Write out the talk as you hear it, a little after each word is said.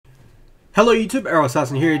Hello YouTube, Arrow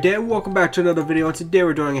Assassin here today, and welcome back to another video, and today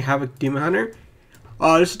we're doing a Havoc Demon Hunter.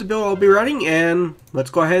 This is the build I'll be running, and let's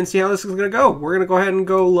go ahead and see how this is going to go. We're going to go ahead and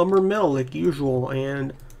go lumber mill like usual,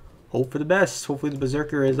 and hope for the best. Hopefully the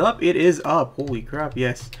Berserker is up. It is up. Holy crap,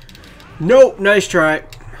 yes. Nope, nice try.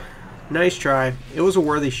 Nice try. It was a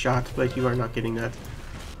worthy shot, but you are not getting that.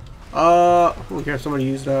 We got somebody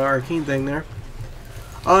used the arcane thing there.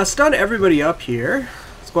 Stun everybody up here.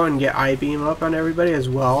 Go ahead and get I-beam up on everybody as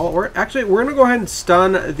well. We're gonna go ahead and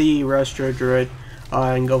stun the Restro Druid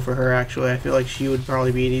and go for her. Actually, I feel like she would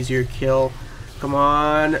probably be an easier kill. Come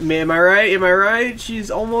on, am I right? Am I right? She's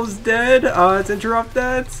almost dead. Let's interrupt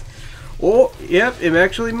that. Oh, yep, it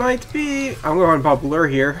actually might be. I'm going to pop Blur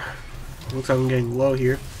here. Looks like I'm getting low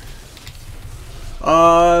here.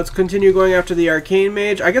 Let's continue going after the Arcane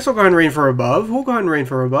Mage. I guess I'll go ahead and rain for above. We'll go ahead and rain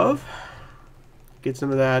for above. Get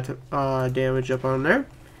some of that damage up on there.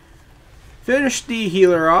 Finish the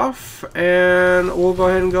healer off, and we'll go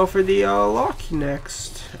ahead and go for the lock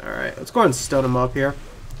next. Alright, let's go ahead and stun him up here.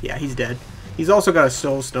 Yeah, he's dead. He's also got a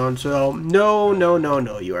soul stone, so no,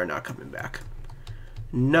 you are not coming back.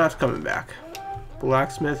 Not coming back.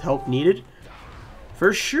 Blacksmith help needed.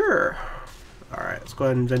 For sure. Alright, let's go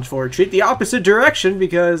ahead and vengeful retreat the opposite direction,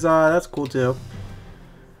 because that's cool too.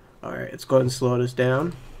 Alright, let's go ahead and slow this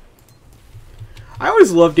down. I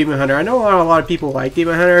always love Demon Hunter. I know a lot of people like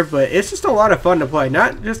Demon Hunter, but it's just a lot of fun to play.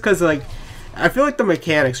 Not just because, like, I feel like the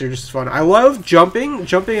mechanics are just fun. I love jumping.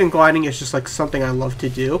 Jumping and gliding is just, like, something I love to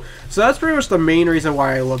do. So that's pretty much the main reason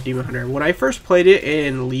why I love Demon Hunter. When I first played it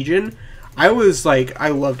in Legion, I was, like, I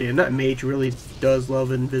loved it. And that mage really does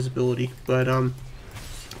love invisibility. But,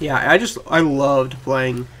 yeah, I loved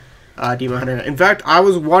playing Demon Hunter. In fact, I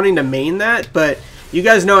was wanting to main that, but you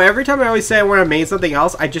guys know every time I always say I want to main something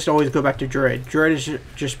else, I just always go back to Druid. Druid is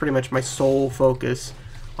just pretty much my sole focus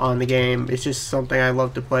on the game. It's just something I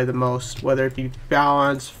love to play the most, whether it be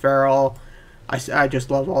balance, feral. I just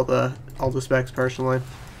love all the specs personally.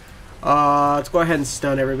 Let's go ahead and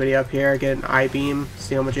stun everybody up here. Get an I-beam.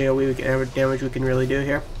 See how much AoE damage we can really do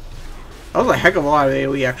here. That was a heck of a lot of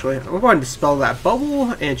AoE actually. I'm going to dispel that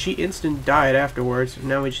bubble, and she instant died afterwards.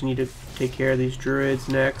 Now we just need to take care of these druids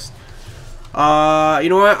next. You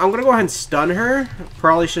know what? I'm gonna go ahead and stun her.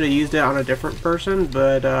 Probably should have used it on a different person,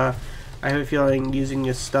 but I have a feeling using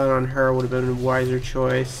a stun on her would have been a wiser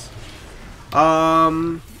choice.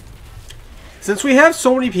 Since we have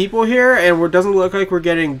so many people here and it doesn't look like we're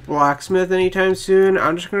getting blacksmith anytime soon,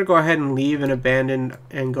 I'm just gonna go ahead and leave and abandon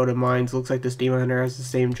and go to mines. Looks like this Demon Hunter has the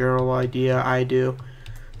same general idea I do,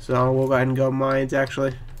 so we'll go ahead and go mines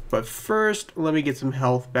actually. But first, let me get some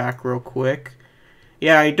health back real quick.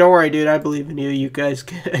 Yeah, don't worry, dude. I believe in you. You guys,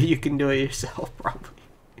 you can do it yourself, probably.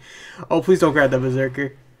 Oh, please don't grab that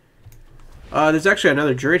Berserker. There's actually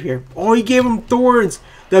another Druid here. Oh, he gave him thorns.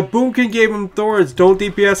 That Boomkin gave him thorns. Don't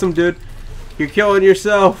DPS him, dude. You're killing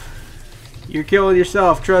yourself. You're killing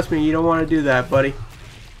yourself. Trust me, you don't want to do that, buddy.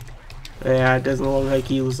 Yeah, it doesn't look like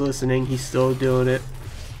he was listening. He's still doing it.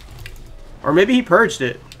 Or maybe he purged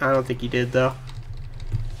it. I don't think he did, though.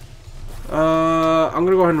 I'm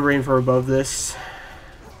gonna go ahead and rain for above this.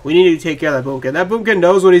 We need to take care of that Boomkin. That Boomkin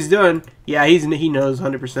knows what he's doing. Yeah, he knows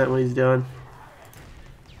 100% what he's doing.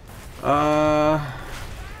 I'm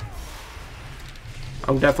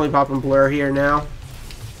definitely popping Blur here now.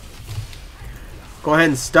 Go ahead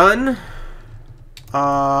and stun.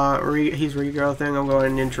 He's regrowthing. I'm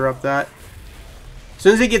going to interrupt that. As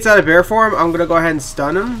soon as he gets out of bear form, I'm going to go ahead and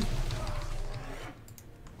stun him.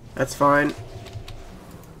 That's fine.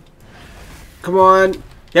 Come on.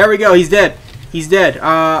 There we go. He's dead. He's dead.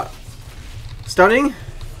 Stunning.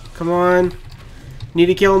 Come on. Need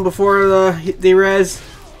to kill him before the res.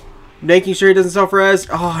 Making sure he doesn't self-res.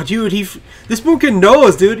 Oh, dude. This Boomkin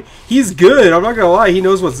knows, dude. He's good. I'm not going to lie. He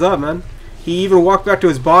knows what's up, man. He even walked back to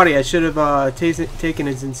his body. I should have taken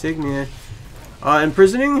his insignia.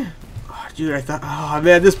 Imprisoning. Oh, dude, I thought... Oh,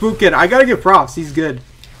 man. This Boomkin. I got to give props. He's good.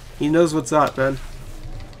 He knows what's up, man.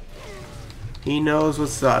 He knows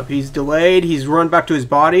what's up. He's delayed. He's run back to his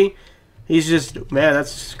body. He's just, man,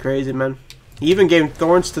 that's just crazy, man. He even gave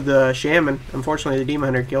thorns to the shaman. Unfortunately, the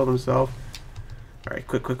Demon Hunter killed himself. Alright,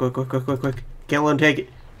 quick. Can't let him take it.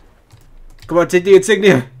 Come on, take the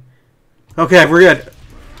insignia. Okay, we're good.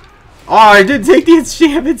 Oh, I did take the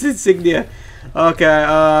shaman's insignia.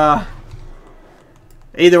 Okay,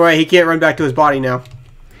 either way, he can't run back to his body now.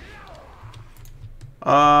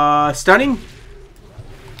 Stunning?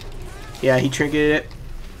 Yeah, he trinketed it.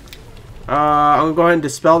 I'm gonna go ahead and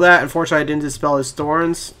dispel that. Unfortunately, I didn't dispel his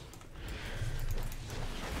thorns.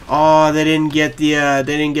 Oh, they didn't get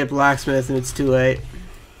blacksmith, and it's too late.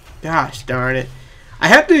 Gosh darn it! I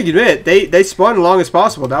have to admit, they spun as long as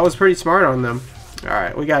possible. That was pretty smart on them.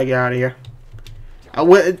 Alright, we gotta get out of here.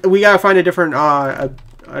 We gotta find a different,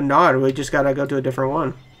 a nod. We just gotta go to a different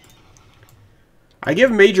one. I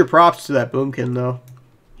give major props to that Boomkin, though.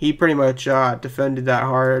 He pretty much defended that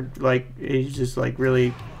hard. Like, he's just, like,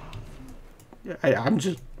 really... I'm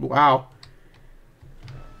just... Wow.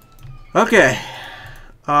 Okay.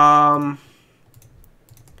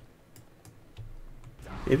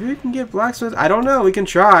 Maybe we can get blacksmith. I don't know. We can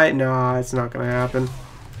try. No, it's not going to happen.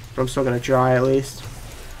 But I'm still going to try, at least.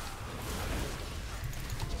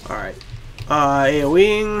 Alright.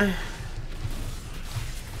 AoEing.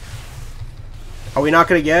 Are we not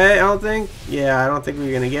going to get it, I don't think? Yeah, I don't think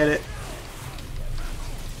we're going to get it.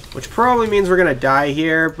 Which probably means we're going to die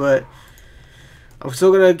here, but... I'm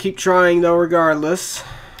still going to keep trying, though, regardless.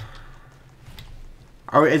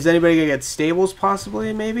 Is anybody going to get stables,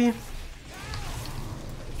 possibly, maybe?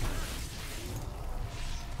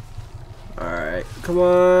 Alright, come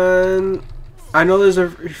on. I know there's a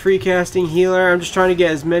free casting healer. I'm just trying to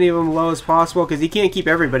get as many of them low as possible, because he can't keep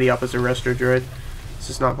everybody up as a Resto Druid. It's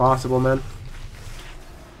just not possible, man.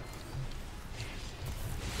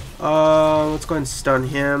 Let's go ahead and stun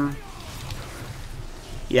him.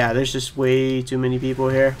 Yeah, there's just way too many people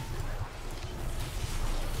here.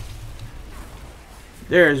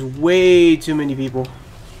 There's way too many people.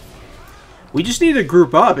 We just need to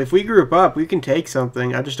group up. If we group up, we can take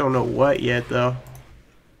something. I just don't know what yet, though.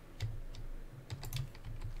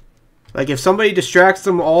 Like, if somebody distracts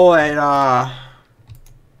them all at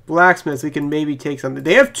Blacksmiths, we can maybe take something.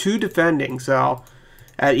 They have 2 defending, so...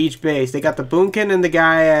 At each base. They got the Boomkin and the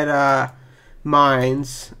guy at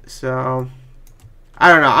Mines. So...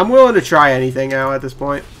 I don't know. I'm willing to try anything now at this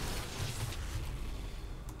point.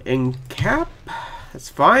 In cap? That's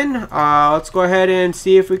fine. Let's go ahead and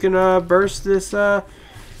see if we can burst this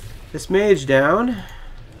this mage down.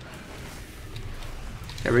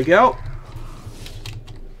 There we go.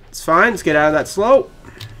 It's fine. Let's get out of that slope.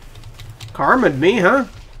 Karma'd me, huh?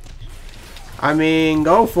 I mean,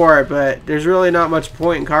 go for it, but there's really not much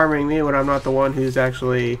point in karming me when I'm not the one who's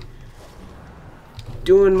actually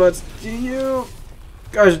doing much to you.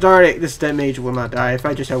 Gosh darn it, this dead mage will not die. If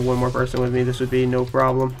I just have one more person with me, this would be no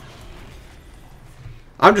problem.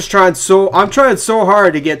 I'm trying so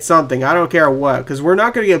hard to get something. I don't care what, because we're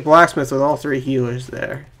not going to get blacksmiths with all 3 healers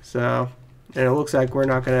there. So, and it looks like we're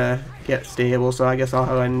not going to get stable, so I guess I'll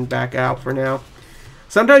go ahead and back out for now.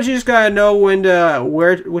 Sometimes you just gotta know when to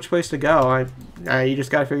which place to go. You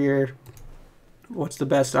just gotta figure what's the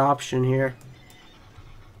best option here.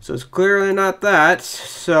 So it's clearly not that.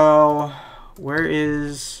 So where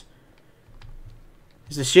is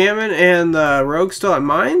the shaman and the rogue still at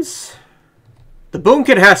Mines? The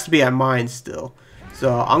Boomkin has to be at Mines still.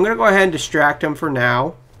 So I'm gonna go ahead and distract him for now.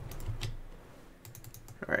 All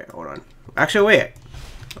right, hold on. Actually, wait.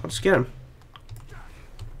 I'll just get him.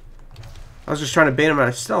 I was just trying to bait him out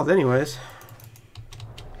of stealth anyways.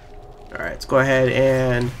 Alright, let's go ahead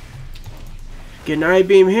and get an eye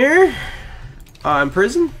beam here.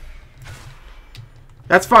 Imprison.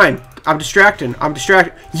 That's fine. I'm distracting.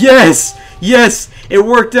 Yes! Yes! It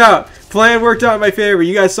worked out. Plan worked out in my favor.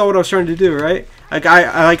 You guys saw what I was trying to do, right?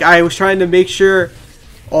 I was trying to make sure.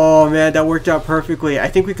 Oh man, that worked out perfectly. I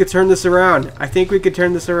think we could turn this around. By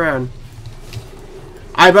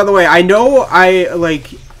the way, I know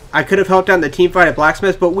I could have helped out in the team fight at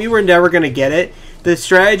Blacksmith, but we were never going to get it. The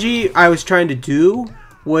strategy I was trying to do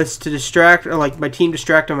was to distract, or like my team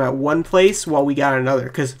distract them at one place while we got another.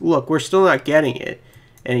 Because, look, we're still not getting it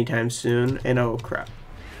anytime soon. And, oh, crap.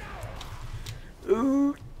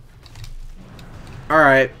 Ooh.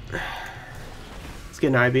 Alright. Let's get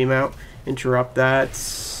an I-beam out. Interrupt that.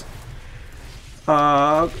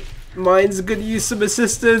 Mine's good use of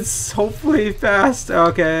assistance. Hopefully fast.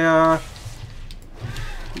 Okay,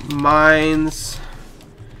 Mines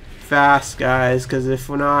fast, guys, because if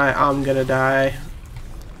we're not, I'm gonna die.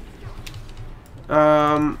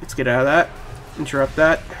 Let's get out of that. Interrupt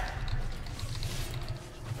that.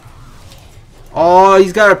 Oh,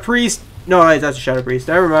 he's got a priest. No, that's a shadow priest.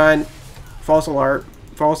 Never mind. False alert.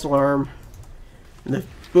 False alarm. And the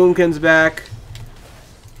Boomkin's back.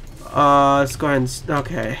 Let's go ahead and...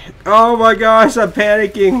 Okay. Oh my gosh, I'm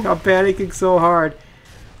panicking. I'm panicking so hard.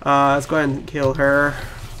 Let's go ahead and kill her.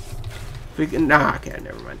 We can, nah, okay,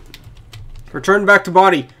 never mind. Return back to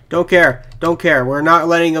body. Don't care. Don't care. We're not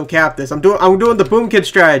letting them cap this. I'm doing the Boomkin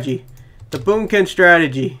strategy. The Boomkin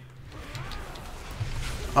strategy.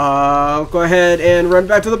 Go ahead and run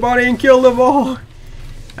back to the body and kill them all.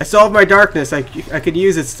 I still have my darkness. I could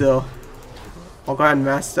use it still. I'll go ahead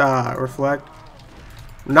and reflect.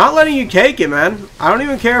 I'm not letting you take it, man. I don't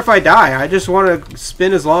even care if I die. I just want to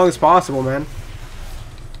spin as long as possible, man.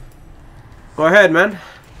 Go ahead, man.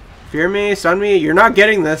 Fear me, stun me. You're not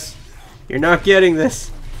getting this. You're not getting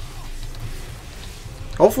this.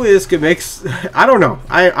 Hopefully this could make... I don't know.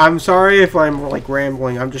 I'm sorry if I'm like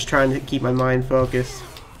rambling. I'm just trying to keep my mind focused.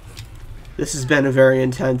 This has been a very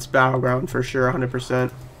intense battleground for sure,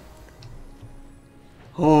 100%.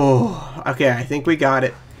 Oh, okay. I think we got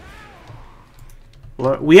it.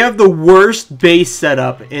 We have the worst base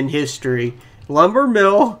setup in history. Lumber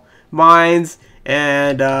mill, mines,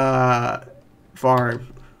 and farm.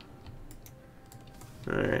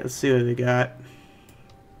 Alright, let's see what they got.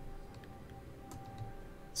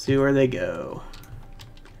 See where they go.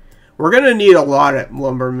 We're gonna need a lot at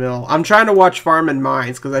lumber mill. I'm trying to watch farm and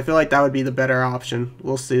mines because I feel like that would be the better option.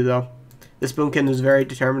 We'll see though. This boomkin is very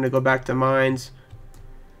determined to go back to mines.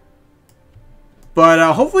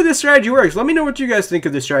 But hopefully this strategy works. Let me know what you guys think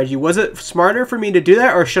of this strategy. Was it smarter for me to do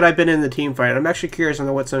that, or should I have been in the team fight? I'm actually curious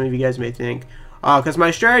on what some of you guys may think. Because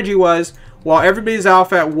my strategy was, while everybody's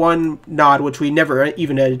off at one nod, which we never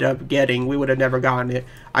even ended up getting, we would have never gotten it,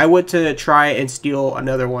 I went to try and steal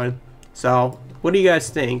another one. So, what do you guys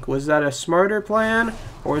think? Was that a smarter plan,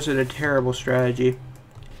 or was it a terrible strategy?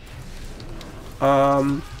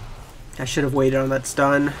 I should have waited on that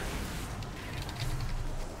stun.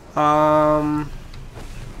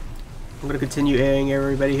 I'm going to continue Aing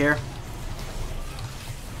everybody here.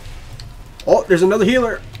 Oh, there's another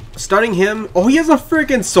healer. Stunning him. Oh, he has a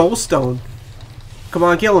freaking soul stone. Come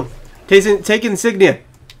on, kill him. Take insignia.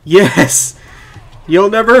 Yes.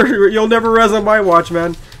 You'll never res on my watch,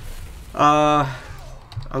 man. I'm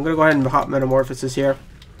going to go ahead and hot metamorphosis here.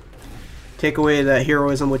 Take away that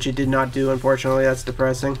heroism, which it did not do, unfortunately. That's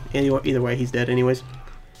depressing. Anyway, either way, he's dead anyways.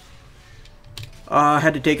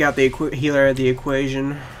 Had to take out the healer at the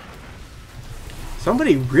equation.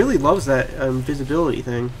 Somebody really loves that invisibility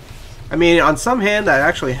thing. I mean, on some hand, that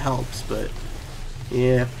actually helps, but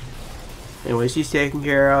yeah. Anyways, he's taken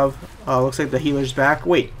care of. Looks like the healer's back.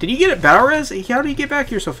 Wait, did he get it battle res? How did he get back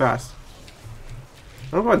here so fast?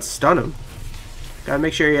 I'm going to stun him. Gotta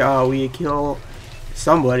make sure we kill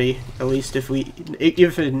somebody, at least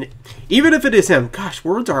even if it is him. Gosh,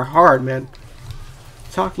 words are hard, man.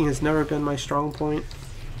 Talking has never been my strong point.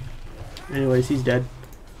 Anyways, he's dead.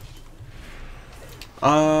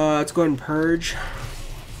 Let's go ahead and purge.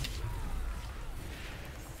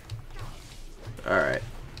 Alright.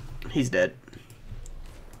 He's dead.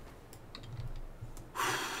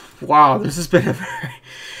 Wow, this has been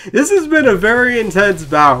a very intense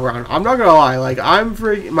battleground. I'm not gonna lie, like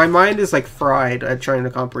my mind is like fried at trying to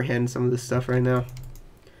comprehend some of this stuff right now.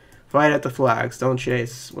 Fight at the flags, don't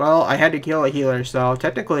chase. Well, I had to kill a healer, so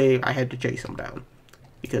technically I had to chase him down.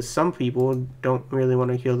 Because some people don't really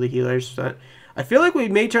want to kill the healers. But I feel like we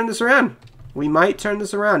may turn this around. We might turn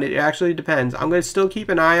this around. It actually depends. I'm going to still keep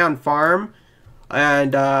an eye on farm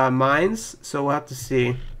and mines, so we'll have to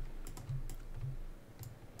see.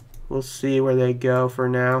 We'll see where they go for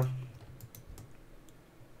now.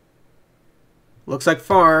 Looks like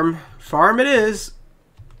farm. Farm it is.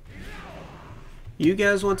 You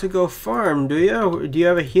guys want to go farm, do you? Do you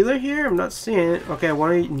have a healer here? I'm not seeing it. Okay,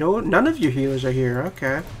 no, none of your healers are here.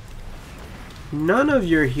 Okay. None of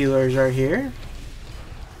your healers are here.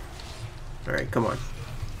 Alright, come on.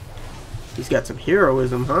 He's got some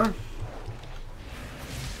heroism, huh?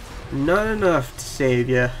 Not enough to save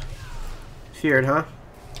you. Feared, huh?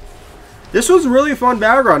 This was really a fun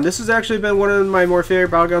battleground. This has actually been one of my more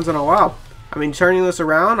favorite battlegrounds in a while. I mean, turning this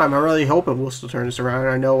around, I'm really hoping we'll still turn this around.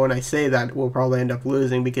 I know when I say that, we'll probably end up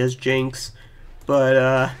losing because jinx.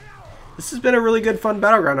 But, this has been a really good, fun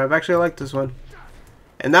battleground. I've actually liked this one.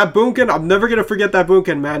 And that boomkin, I'm never going to forget that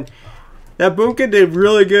boomkin, man. That boomkin did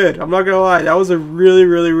really good. I'm not going to lie. That was a really,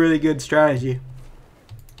 really, really good strategy.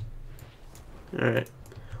 Alright.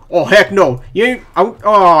 Oh, heck no. You ain't...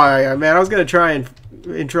 oh, yeah, man. I was going to try and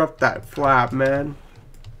interrupt that flap, man.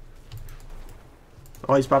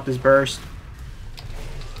 Oh, he's popped his burst.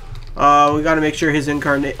 We gotta make sure his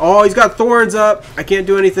incarnate... oh, he's got thorns up. I can't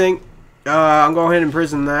do anything. I'm going ahead and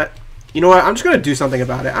imprison that. You know what? I'm just gonna do something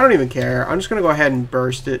about it. I don't even care. I'm just gonna go ahead and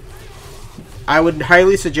burst it. I would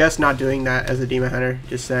highly suggest not doing that as a demon hunter.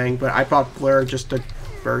 Just saying. But I popped Blur just to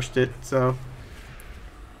burst it. So,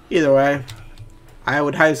 either way, I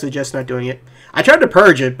would highly suggest not doing it. I tried to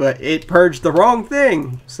purge it, but it purged the wrong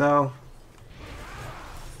thing. So,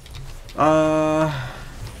 there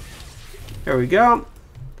we go.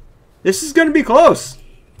 This is going to be close.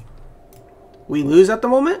 We lose at the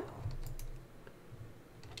moment?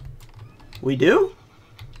 We do?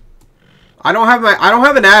 I don't have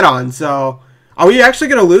an add-on, so are we actually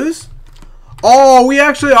going to lose? Oh, we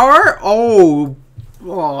actually are? Oh.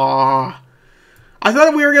 Aw. I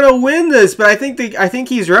thought we were going to win this, but I think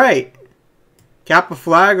he's right. Cap a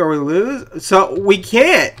flag or we lose? So, we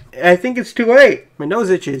can't. I think it's too late. My nose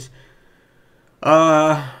itches.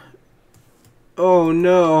 Oh,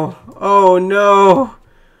 no. Oh, no.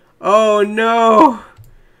 Oh, no.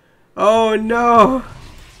 Oh, no.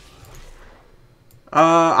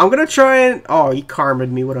 I'm going to try and... Oh, he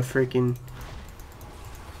karma'd me. What a freaking...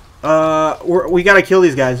 we got to kill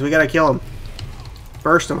these guys. We got to kill them.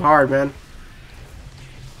 Burst them hard, man.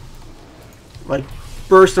 Like,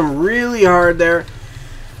 burst them really hard there.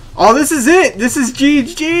 Oh, this is it. This is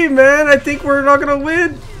GG, man. I think we're not going to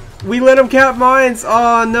win. We let them cap mines.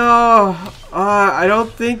 Oh, no. I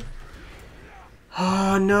don't think...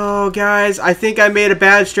 Oh, no, guys. I think I made a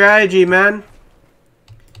bad strategy, man.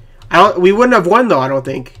 We wouldn't have won, though, I don't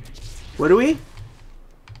think. Would we?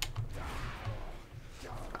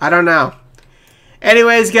 I don't know.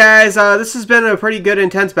 Anyways, guys, this has been a pretty good,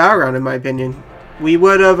 intense battleground, in my opinion. We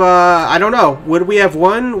would have, I don't know. Would we have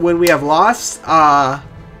won? Would we have lost? I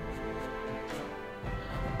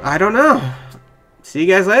don't know. See you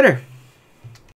guys later.